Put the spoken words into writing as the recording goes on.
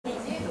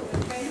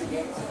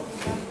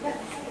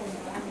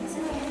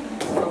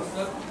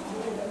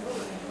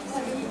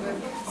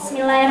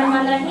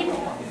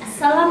Bismillahirrahmanirrahim.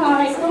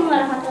 Assalamualaikum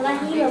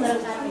warahmatullahi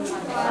wabarakatuh.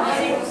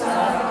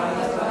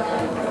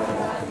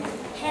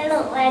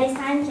 Hello, ladies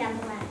and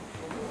gentlemen.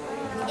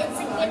 It's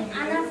a great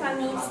honor for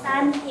me to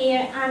stand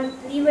here and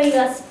deliver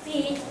your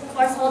speech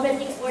for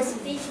celebrating World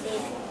Speech Day.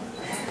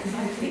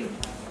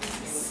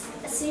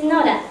 As you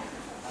know that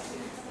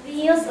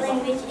we use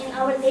language in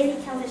our daily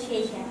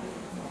conversation,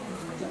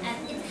 and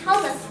it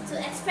helps us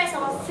to express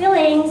our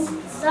feelings,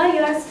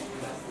 desires,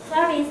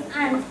 worries,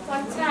 and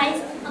portrays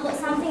about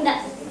something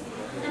that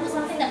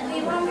we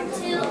want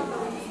to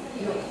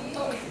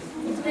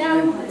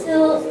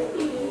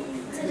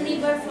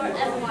deliver for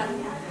everyone.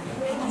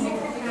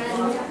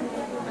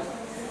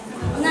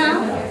 And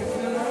now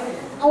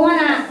I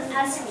wanna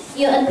ask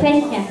you a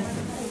question.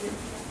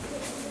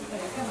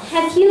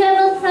 Have you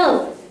ever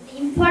thought the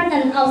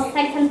importance of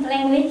second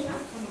language?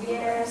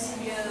 Yes.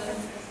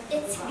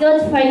 It's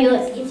good for you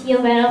if you're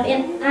aware of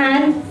it,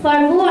 and for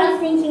who are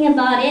thinking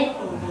about it,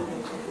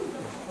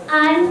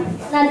 I'm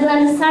Nadhila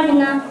Nur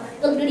Shabrina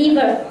will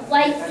deliver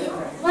why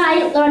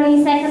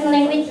learning second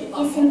language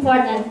is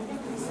important.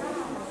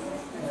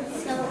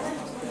 So,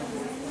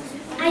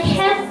 I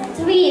have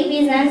 3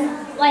 reasons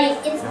why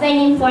it's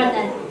very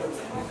important.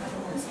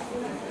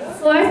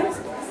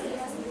 First,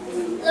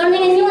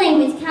 learning a new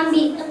language can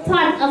be a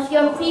part of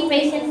your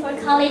preparation for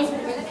college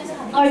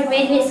or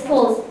graduate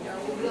schools.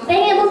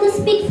 Being able to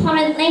speak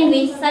foreign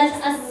language such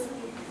as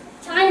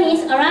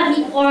Chinese,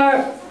 Arabic,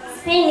 or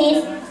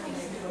Spanish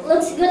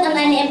looks good on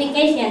any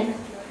application.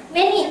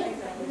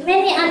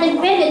 Many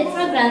undergraduate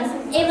programs,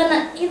 even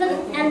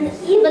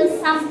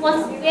some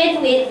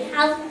postgraduate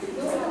have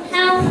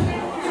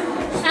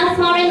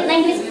foreign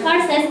language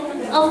courses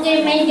of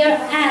their major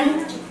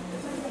and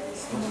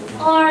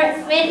or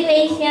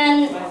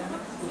graduation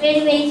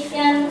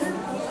requirements.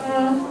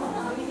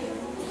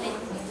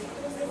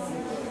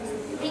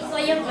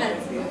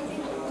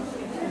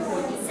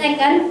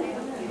 Second,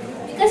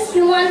 because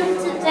you want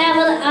to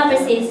travel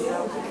overseas.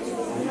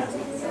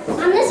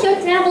 Unless your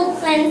travel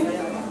plans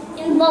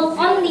involve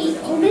only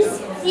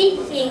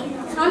English-speaking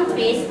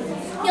countries,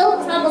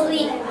 you'll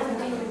probably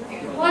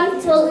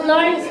want to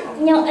learn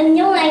a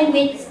new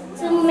language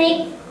to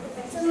make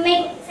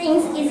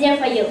things easier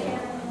for you.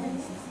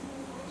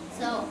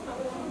 So,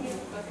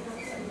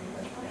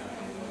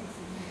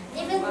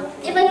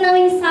 even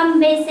knowing some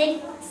basic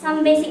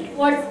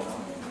words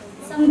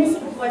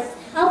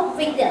help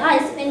break the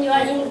ice when you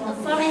are in a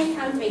foreign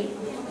country.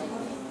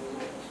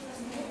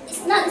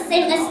 It's not the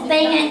same as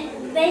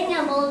being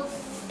able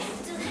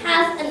to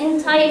have an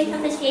entire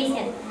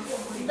conversation,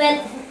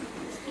 but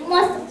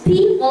most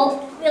people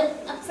will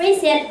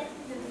appreciate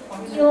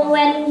you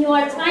when you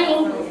are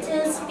trying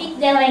to speak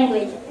their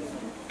language.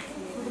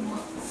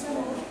 So,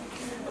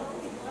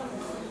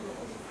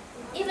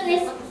 even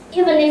if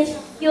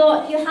you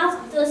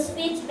have to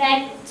switch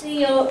back to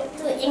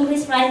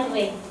English right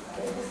away.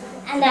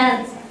 And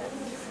then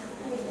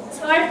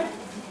third,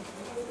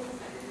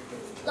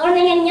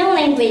 learning a new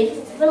language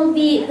will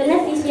be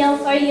beneficial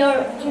for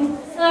your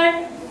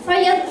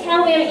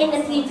career in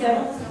the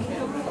future.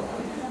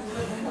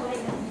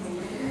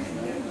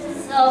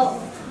 So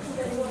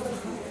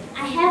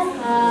I have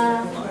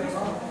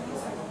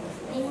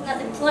it's not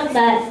a quote,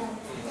 but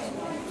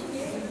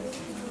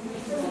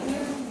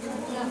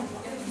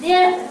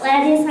dear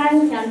ladies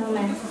and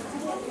gentlemen,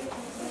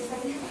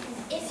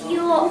 if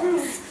you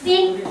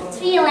speak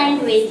 3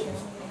 languages,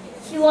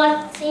 you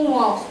are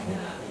trilingual.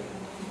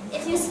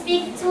 If you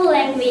speak 2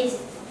 languages,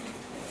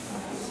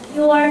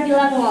 you are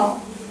bilingual.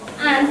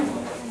 And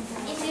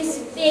if you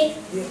speak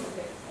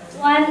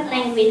 1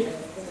 language,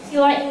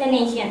 you are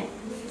Indonesian.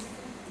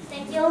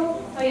 Thank you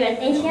for your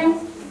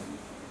attention.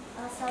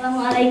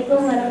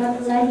 Assalamualaikum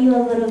warahmatullahi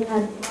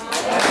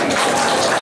wabarakatuh.